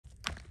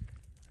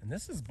And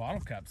this is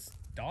Bottle Cap's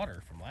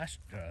daughter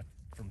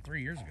from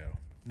 3 years ago.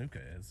 Nuka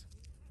is.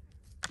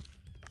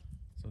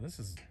 So this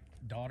is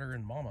daughter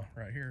and mama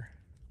right here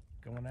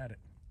going at it.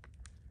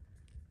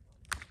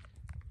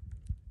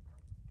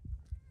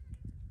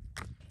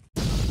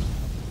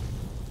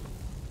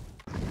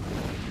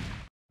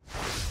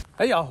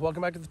 Hey y'all,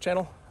 welcome back to the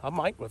channel. I'm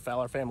Mike with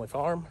Fowler Family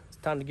Farm. It's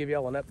time to give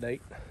y'all an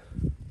update.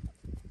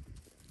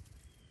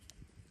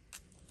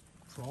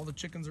 So all the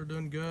chickens are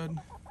doing good.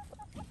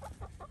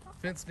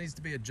 Fence needs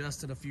to be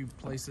adjusted a few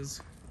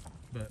places,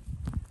 but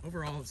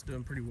overall it's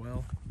doing pretty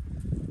well.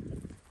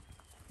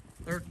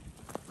 They're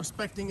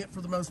respecting it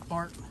for the most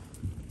part.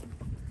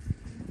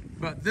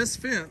 But this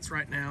fence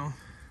right now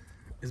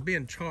is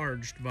being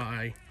charged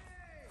by,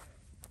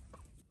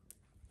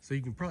 so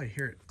you can probably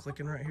hear it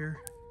clicking right here.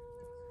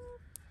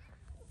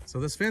 So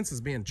this fence is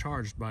being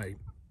charged by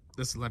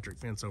this electric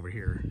fence over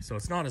here. So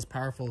it's not as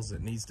powerful as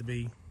it needs to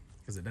be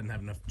because it doesn't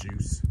have enough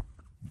juice.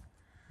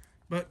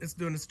 But it's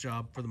doing its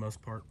job for the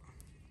most part.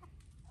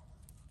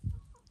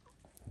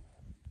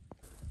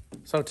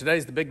 So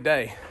today's the big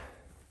day.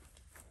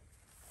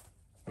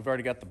 We've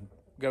already got the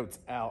goats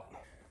out.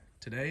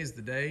 Today is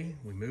the day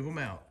we move them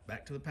out,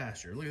 back to the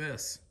pasture. Look at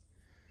this.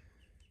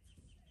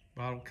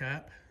 Bottle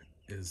Cap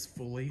is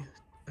fully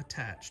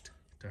attached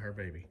to her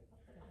baby.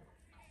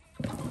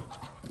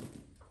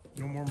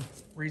 No more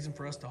reason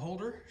for us to hold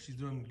her. She's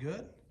doing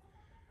good.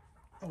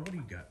 Oh, what do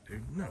you got,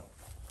 dude? No.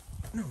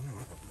 No.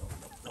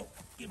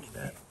 Give me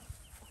that.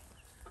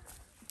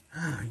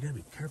 Ah, you gotta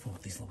be careful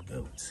with these little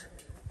goats.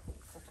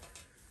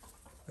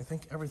 I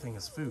think everything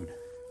is food.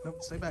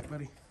 Nope, stay back,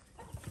 buddy.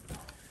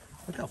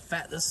 Look how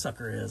fat this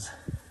sucker is.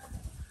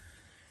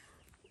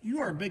 You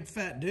are a big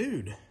fat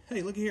dude.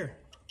 Hey, look here.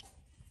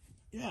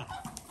 Yeah.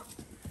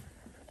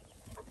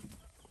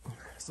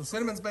 So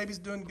Cinnamon's baby's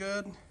doing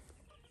good.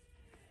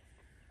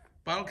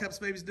 Bottle Cap's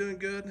baby's doing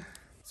good.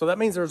 So that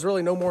means there's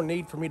really no more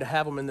need for me to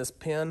have them in this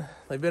pen.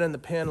 They've been in the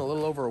pen a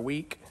little over a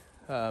week.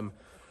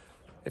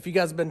 If you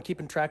guys have been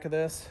keeping track of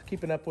this,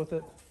 keeping up with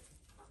it,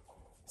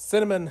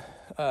 Cinnamon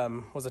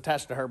was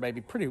attached to her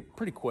baby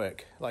pretty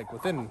quick. Like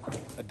within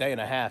a day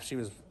and a half, she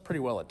was pretty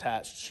well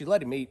attached. She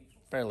let him eat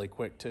fairly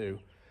quick too.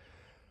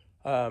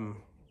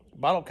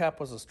 Bottle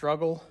Cap was a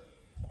struggle,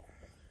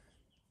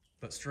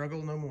 but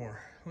struggle no more.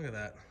 Look at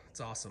that,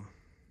 it's awesome.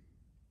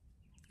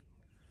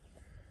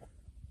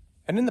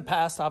 And in the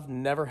past, I've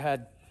never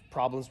had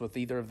problems with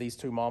either of these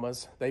two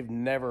mamas. They've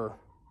never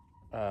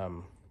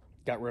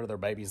got rid of their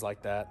babies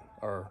like that,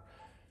 or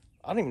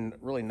I don't even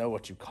really know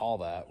what you call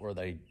that, where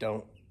they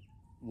don't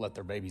let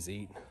their babies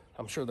eat.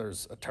 I'm sure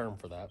there's a term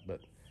for that, but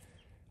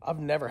I've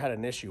never had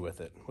an issue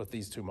with it with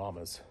these two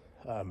mamas.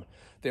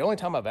 The only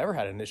time I've ever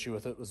had an issue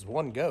with it was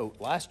one goat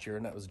last year,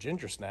 and that was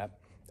Ginger Snap.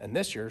 And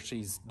this year,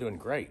 she's doing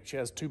great. She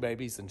has two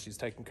babies, and she's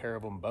taking care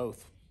of them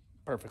both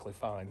perfectly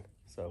fine.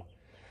 So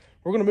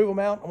we're gonna move them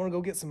out. I'm gonna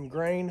go get some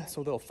grain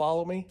so they'll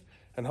follow me,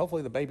 and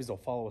hopefully the babies will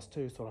follow us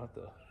too, so I don't have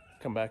to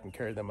come back and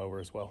carry them over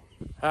as well.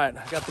 All right,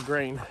 I got the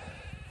grain.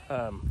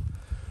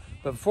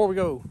 But before we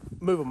go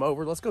move them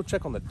over, let's go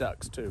check on the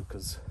ducks too,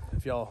 because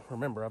if y'all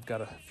remember, I've got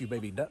a few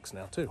baby ducks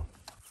now too.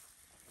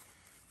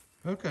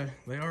 Okay,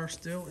 they are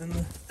still in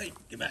the, hey,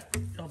 get back,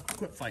 y'all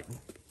quit fighting.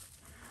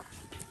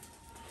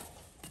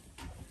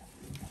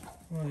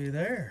 Well, you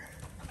there.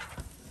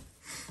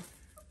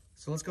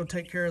 So let's go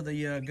take care of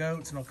the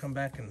goats, and I'll come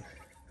back, and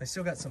they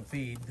still got some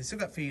feed. They still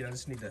got feed, I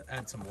just need to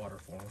add some water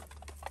for them.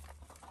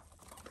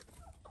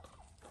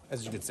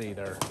 As you can see,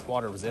 their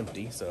water was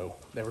empty, so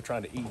they were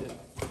trying to eat it.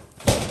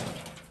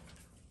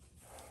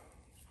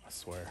 I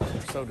swear,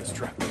 they're so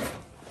destructive.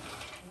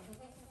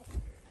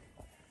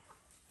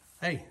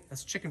 Hey,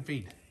 that's chicken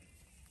feed.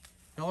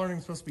 Y'all aren't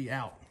even supposed to be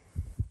out.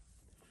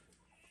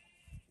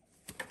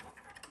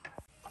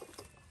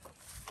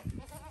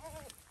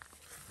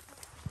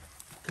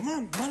 Come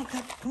on, Bottle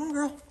Cap, come on,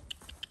 girl.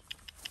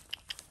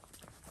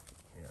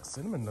 Yeah,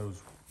 Cinnamon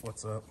knows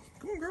what's up.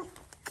 Come on, girl.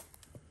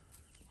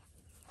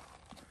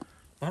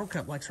 Bottle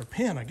Cap likes her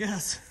pen, I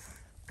guess.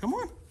 Come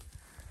on.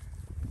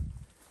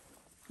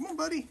 Come on,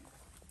 buddy.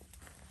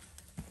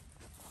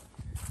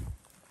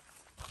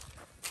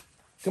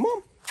 Come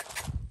on.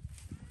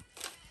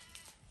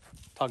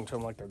 Talking to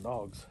them like they're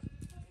dogs.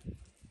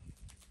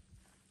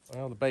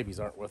 Well, the babies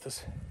aren't with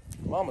us.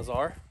 Mamas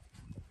are.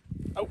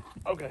 Oh,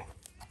 okay.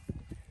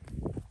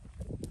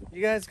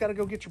 You guys gotta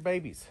go get your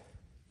babies.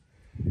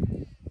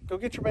 Go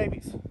get your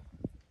babies.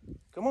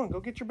 Come on, go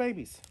get your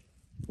babies.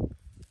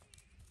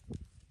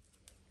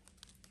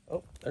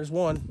 Oh, there's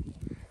one.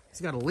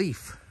 He's got a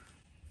leaf.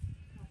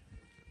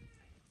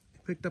 He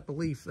picked up a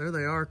leaf. There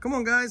they are. Come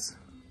on, guys.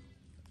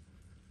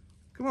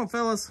 Come on,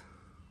 fellas.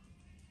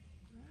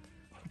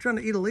 You trying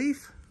to eat a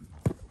leaf?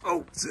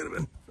 Oh,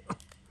 Cinnamon.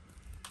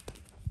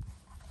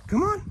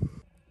 Come on.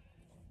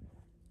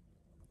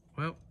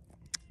 Well,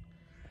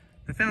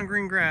 they found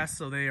green grass,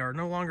 so they are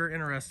no longer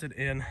interested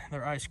in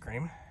their ice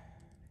cream.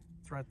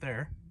 It's right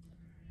there.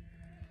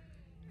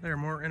 They're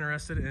more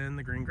interested in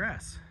the green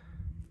grass.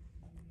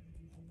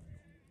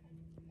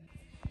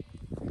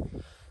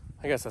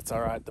 I guess that's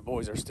all right. The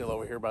boys are still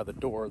over here by the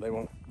door. They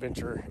won't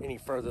venture any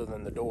further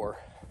than the door.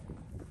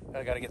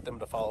 I got to get them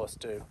to follow us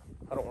too.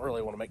 I don't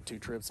really want to make 2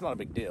 trips. It's not a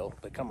big deal.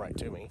 They come right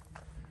to me.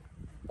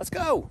 Let's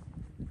go.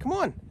 Come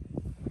on.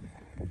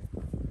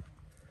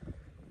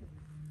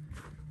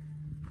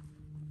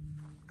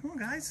 Come on,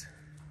 guys.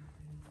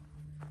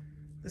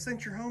 This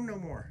ain't your home no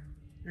more.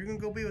 You're going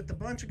to go be with a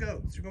bunch of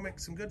goats. You're going to make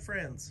some good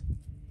friends.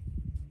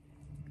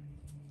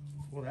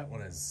 Well, that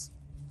one is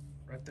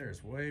right there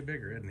is way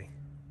bigger, isn't he?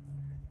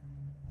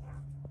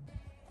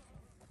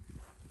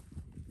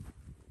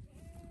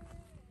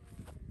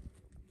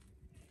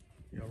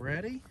 Y'all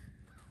ready?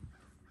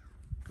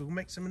 Go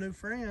make some new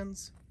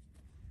friends.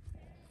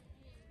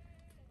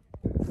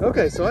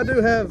 Okay, so I do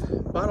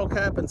have Bottle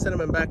Cap and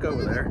Cinnamon back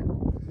over there.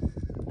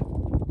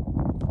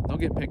 They'll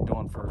get picked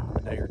on for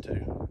a day or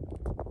 2.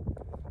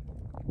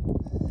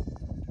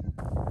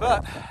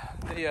 But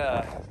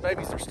the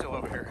babies are still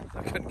over here.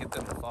 I couldn't get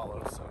them to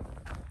follow, so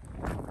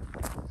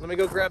let me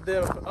go grab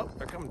them. Oh,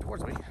 they're coming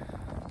towards me.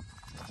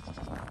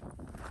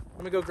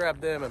 Let me go grab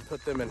them and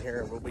put them in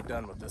here, and we'll be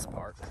done with this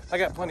part. I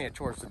got plenty of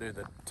chores to do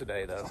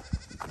today, though.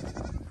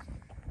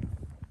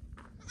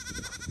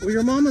 Well,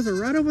 your mamas are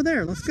right over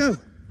there. Let's go.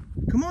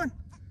 Come on.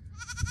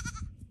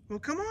 Well,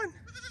 come on.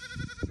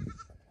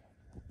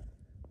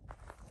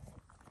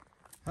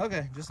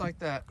 Okay, just like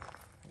that.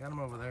 Got them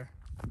over there.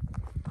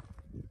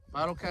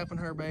 Bottle Cap and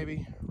her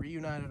baby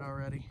reunited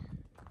already.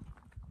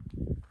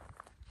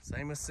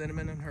 Same with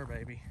Cinnamon and her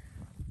baby.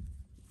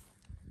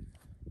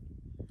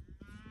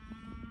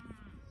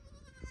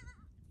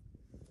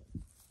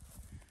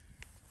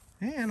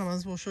 And I might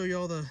as well show you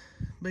all the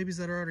babies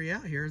that are already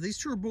out here. These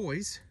 2 are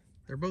boys.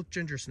 They're both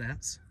ginger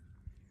snaps.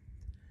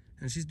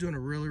 And she's doing a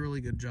really,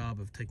 really good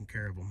job of taking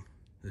care of them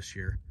this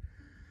year.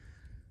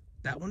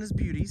 That one is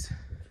Beauty's.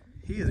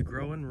 He is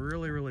growing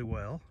really, really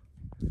well.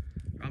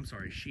 I'm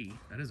sorry, she.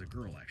 That is a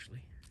girl,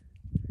 actually.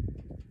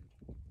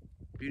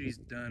 Beauty's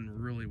done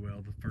really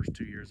well the first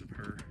 2 years of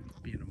her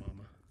being a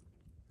mama.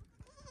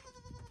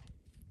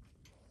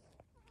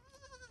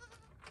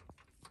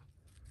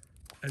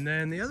 And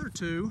then the other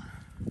 2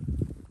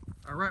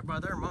 are right by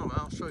their mama.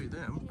 I'll show you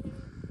them.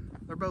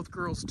 They're both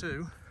girls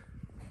too.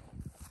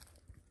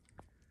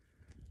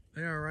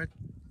 They are right,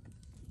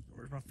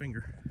 where's my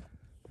finger?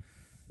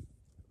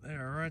 They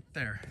are right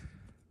there.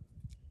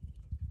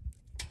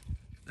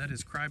 That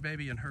is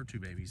Crybaby and her 2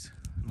 babies.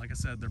 And like I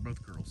said, they're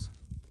both girls.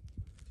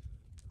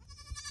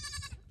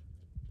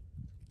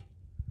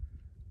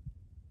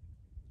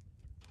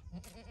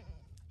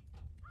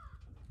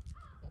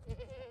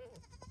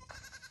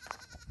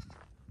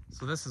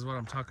 So this is what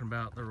I'm talking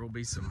about. There will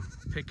be some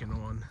picking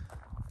on.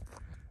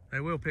 They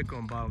will pick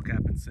on Bottle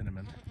Cap and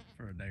Cinnamon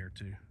for a day or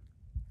 2.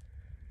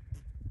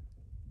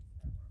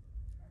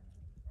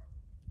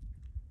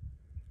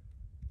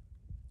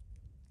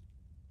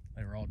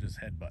 They were all just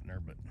headbutting her,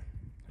 but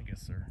I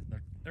guess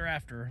they're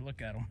after her.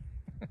 Look at them.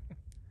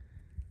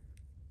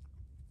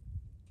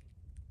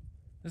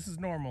 This is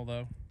normal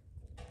though.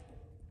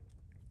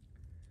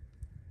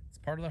 It's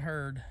part of the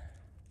herd,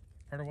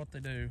 part of what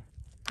they do.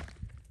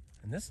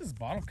 And this is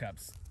Bottle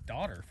Cap's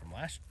daughter from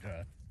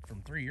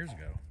 3 years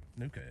ago.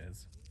 Nuka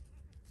is.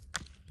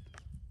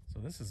 So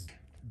this is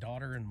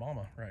daughter and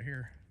mama right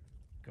here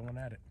going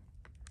at it.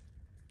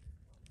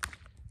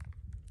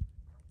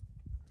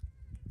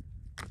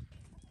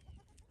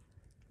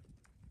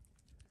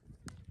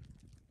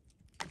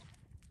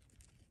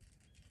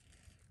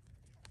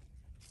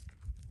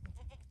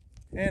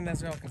 And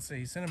as y'all can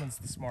see, Cinnamon's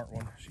the smart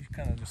one. She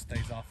kind of just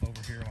stays off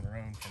over here on her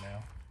own for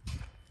now.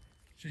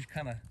 She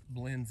kind of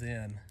blends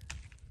in.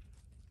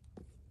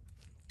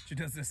 She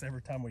does this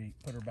every time we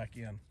put her back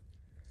in.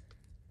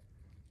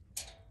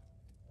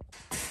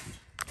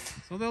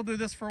 So they'll do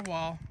this for a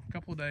while, a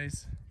couple of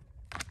days.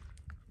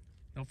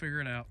 They'll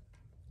figure it out.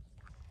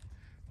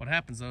 What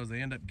happens though is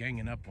they end up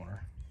ganging up on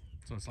her.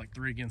 So it's like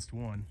 3 against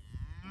 1.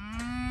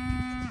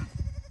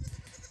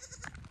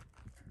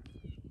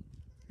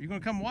 You gonna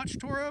come watch,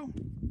 Toro?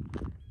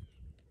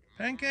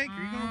 Pancake,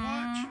 are you gonna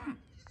watch?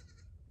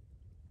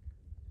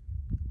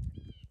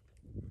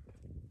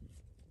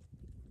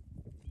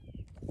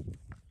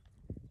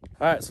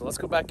 All right, so let's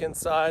go back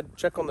inside,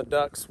 check on the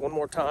ducks one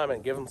more time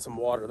and give them some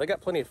water. They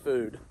got plenty of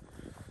food.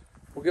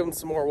 We'll give them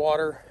some more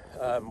water.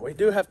 We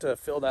do have to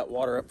fill that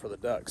water up for the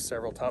ducks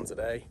several times a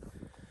day.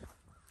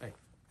 Hey,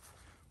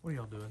 what are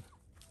y'all doing?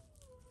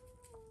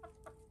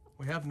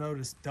 We have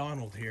noticed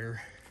Donald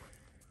here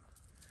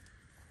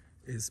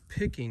is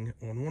picking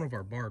on one of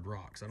our barred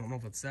rocks. I don't know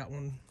if it's that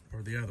one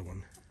or the other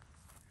one,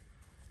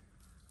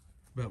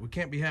 but we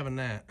can't be having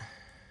that.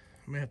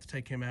 I may have to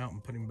take him out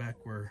and put him back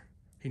where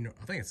he know.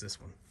 I think it's this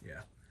one.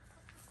 Yeah,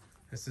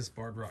 it's this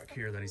barred rock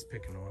here that he's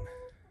picking on.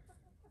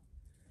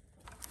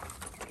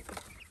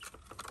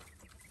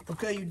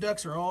 Okay, you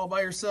ducks are all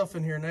by yourself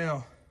in here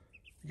now.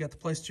 You got the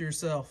place to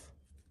yourself.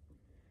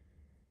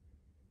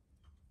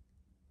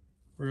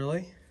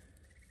 Really?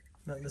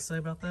 Nothing to say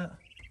about that?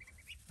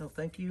 No,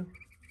 thank you.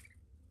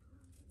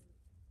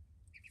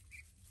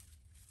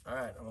 All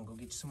right, I'm gonna go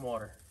get you some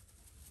water.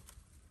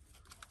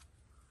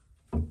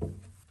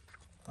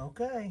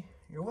 Okay,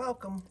 you're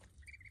welcome.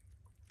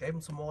 Gave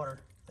them some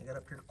water. They got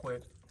up here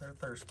quick. They're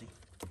thirsty.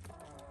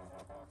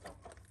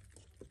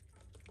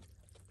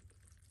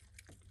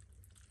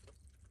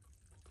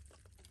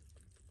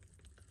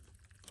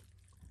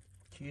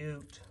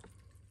 Cute.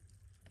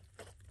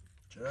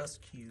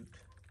 Just cute.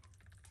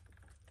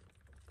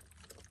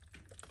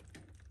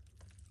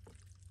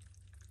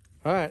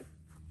 All right.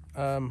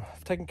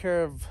 I've taken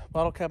care of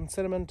bottle cap and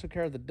cinnamon, took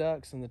care of the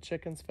ducks and the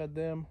chickens, fed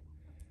them.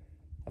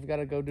 I've got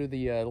to go do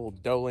the little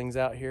doelings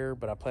out here,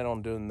 but I plan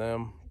on doing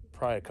them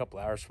probably a couple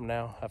hours from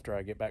now after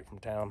I get back from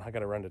town. I got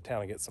to run to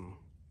town and get some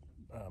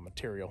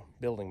material,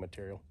 building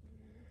material.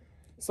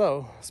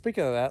 So,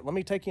 speaking of that, let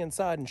me take you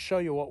inside and show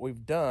you what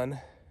we've done,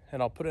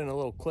 and I'll put in a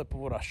little clip of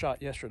what I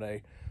shot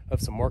yesterday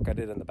of some work I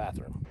did in the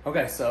bathroom.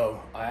 Okay,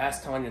 so I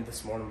asked Tanya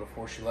this morning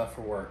before she left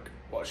for work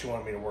what she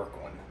wanted me to work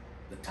on.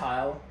 The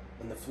tile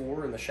in the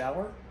floor in the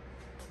shower,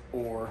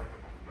 or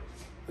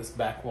this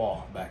back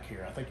wall back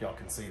here. I think y'all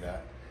can see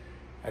that.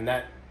 And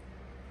that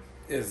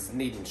is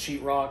needing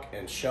sheetrock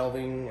and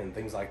shelving and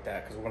things like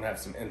that, because we're gonna have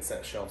some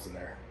inset shelves in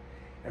there.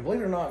 And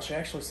believe it or not, she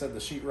actually said the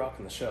sheetrock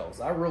and the shelves.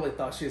 I really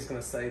thought she was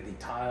gonna say the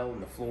tile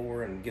and the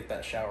floor and get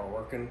that shower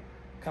working.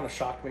 Kind of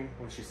shocked me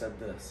when she said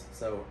this.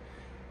 So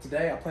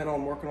today I plan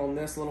on working on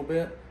this a little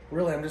bit.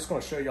 Really, I'm just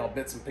gonna show y'all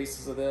bits and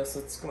pieces of this.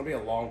 It's gonna be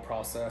a long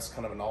process,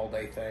 kind of an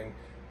all-day thing.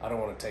 I don't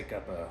want to take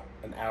up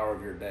an hour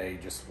of your day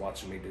just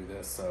watching me do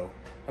this, so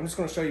I'm just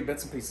going to show you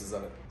bits and pieces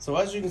of it. So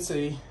as you can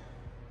see,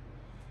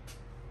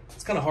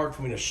 it's kind of hard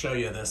for me to show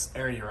you this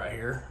area right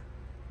here.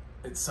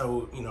 It's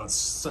so, you know, it's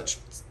such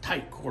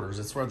tight quarters.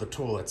 It's where the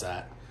toilet's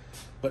at.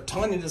 But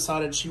Tanya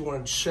decided she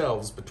wanted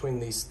shelves between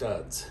these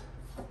studs,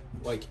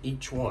 like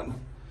each one.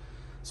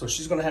 So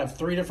she's going to have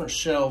 3 different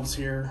shelves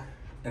here,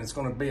 and it's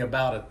going to be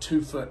about a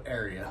 2-foot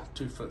area,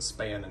 2-foot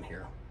span in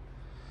here.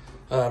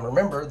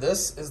 Remember,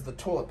 this is the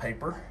toilet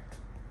paper.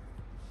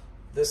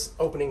 This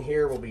opening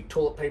here will be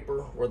toilet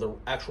paper where the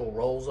actual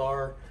rolls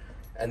are,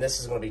 and this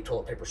is going to be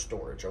toilet paper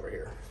storage over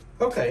here.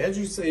 Okay, as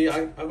you see,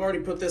 I've already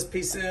put this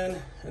piece in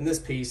and this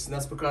piece, and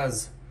that's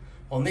because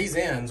on these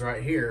ends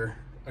right here,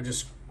 I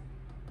just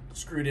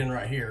screwed in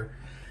right here.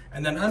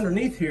 And then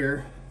underneath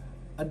here,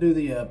 I do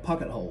the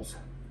pocket holes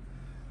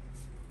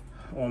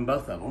on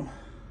both of them.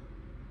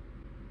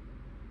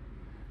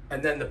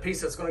 And then the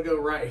piece that's going to go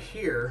right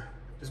here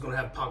is going to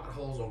have pocket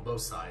holes on both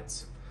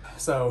sides.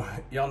 So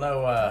y'all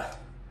know,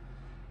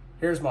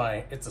 here's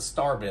it's a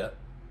star bit,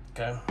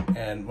 okay?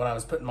 And when I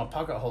was putting my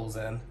pocket holes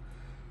in,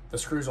 the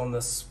screws on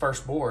this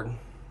first board,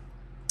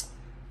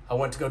 I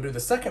went to go do the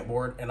second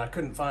board and I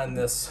couldn't find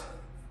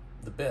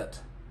the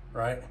bit,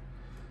 right?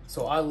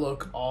 So I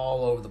look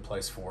all over the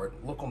place for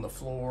it. Look on the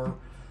floor,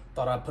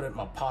 thought I'd put it in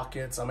my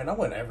pockets. I mean,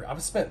 I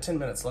spent 10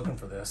 minutes looking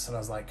for this, and I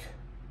was like,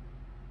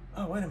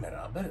 oh, wait a minute,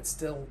 I bet it's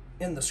still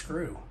in the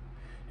screw.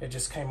 It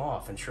just came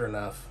off, and sure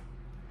enough,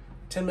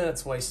 10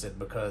 minutes wasted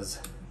because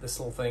this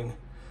little thing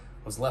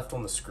was left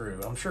on the screw.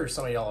 I'm sure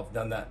some of y'all have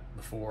done that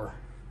before.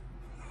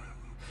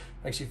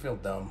 Makes you feel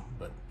dumb,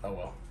 but oh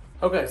well.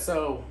 Okay,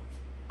 so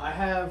I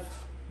have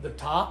the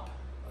top.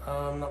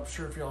 I'm not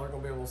sure if y'all are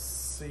gonna be able to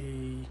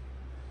see.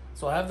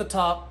 So I have the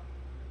top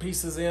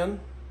pieces in,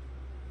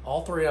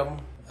 all 3 of them.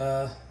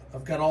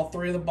 I've got all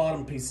 3 of the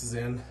bottom pieces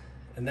in,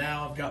 and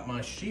now I've got my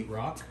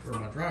sheetrock, or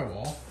my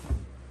drywall.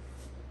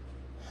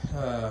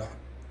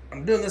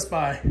 I'm doing this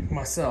by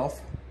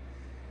myself,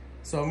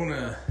 so I'm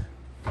gonna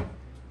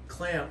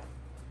clamp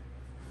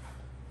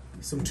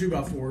some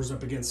 2x4s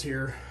up against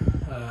here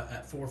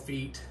at 4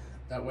 feet.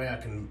 That way I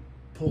can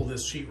pull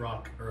this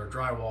sheetrock or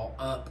drywall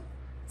up,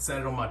 set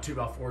it on my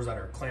 2x4s that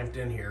are clamped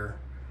in here.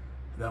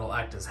 That'll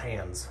act as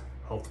hands,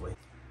 hopefully.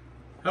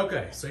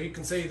 Okay, so you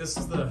can see this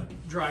is the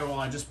drywall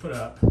I just put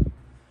up.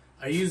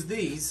 I use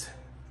these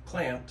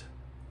clamped,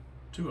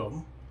 2 of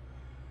them.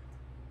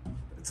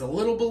 It's a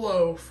little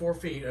below 4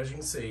 feet, as you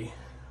can see.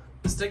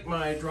 Stick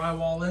my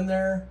drywall in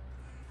there,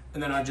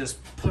 and then I just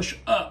push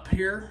up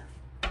here.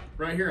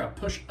 Right here, I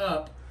push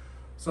up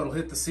so it'll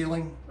hit the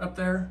ceiling up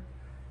there.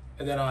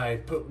 And then I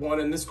put one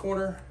in this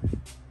corner,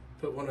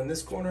 put one in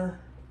this corner,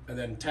 and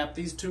then tap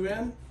these 2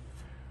 in.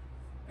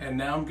 And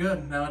now I'm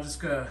good. Now I just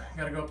gotta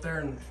go up there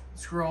and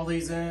screw all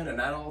these in and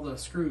add all the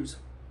screws.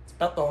 It's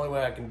about the only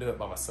way I can do it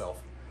by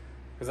myself,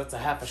 because that's a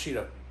half a sheet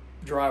of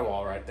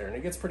drywall right there, and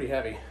it gets pretty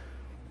heavy.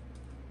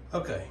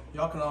 Okay,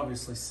 y'all can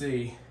obviously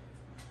see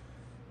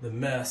the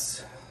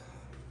mess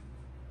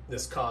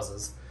this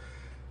causes.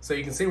 So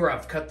you can see where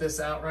I've cut this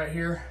out right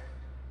here.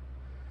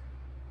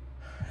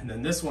 And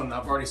then this one,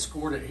 I've already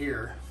scored it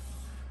here.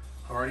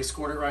 I've already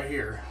scored it right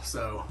here.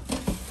 So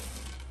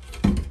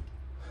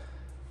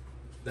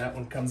that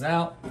one comes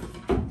out.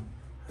 And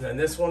then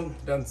this one,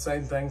 done the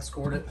same thing,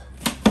 scored it.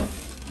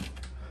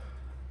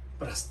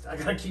 But I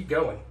gotta keep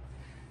going.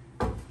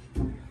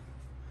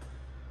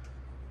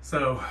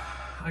 So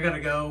I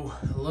gotta go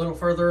a little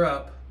further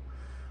up.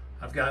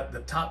 I've got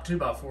the top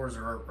 2x4s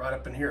are right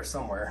up in here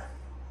somewhere.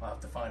 I'll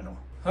have to find them.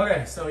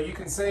 Okay, so you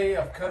can see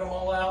I've cut them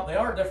all out. They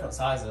are different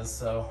sizes,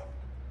 so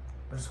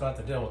we're just gonna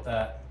have to deal with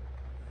that.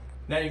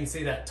 Now you can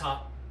see that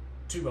top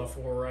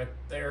 2x4 right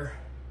there,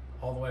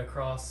 all the way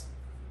across.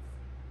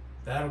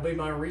 That'll be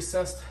my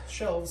recessed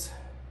shelves.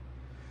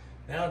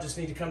 Now I just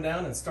need to come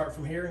down and start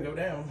from here and go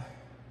down.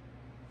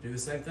 Do the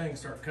same thing,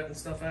 start cutting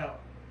stuff out.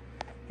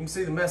 You can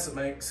see the mess it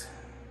makes.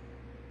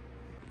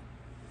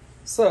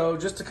 So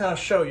just to kind of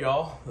show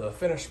y'all the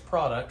finished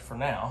product for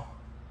now,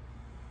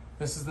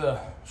 this is the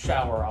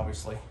shower,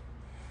 obviously.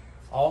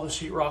 All the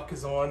sheetrock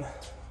is on.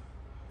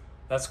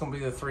 That's gonna be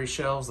the 3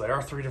 shelves. They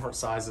are 3 different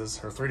sizes,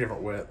 or 3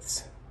 different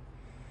widths.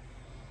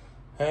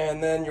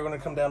 And then you're gonna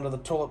come down to the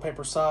toilet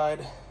paper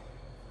side.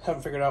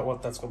 Haven't figured out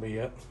what that's gonna be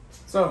yet.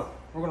 So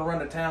we're gonna run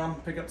to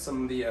town, pick up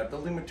some of the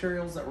building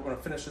materials that we're gonna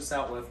finish this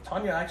out with.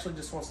 Tanya actually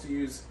just wants to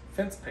use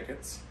fence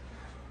pickets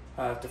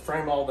to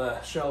frame all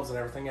the shelves and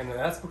everything. And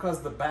that's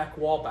because the back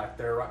wall back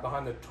there, right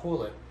behind the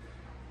toilet,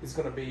 is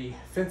gonna be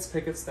fence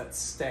pickets that's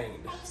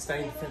stained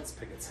fence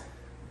pickets.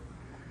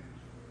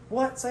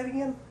 What? Say it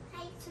again.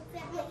 Hi,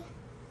 family.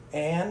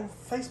 And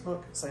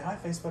Facebook. Say hi,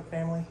 Facebook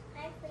family.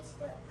 Hi,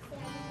 Facebook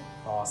family.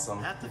 Awesome.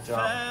 At the Good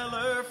job.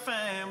 Fowler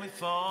family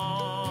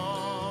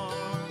farm.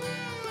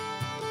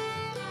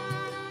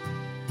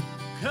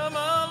 Come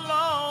on.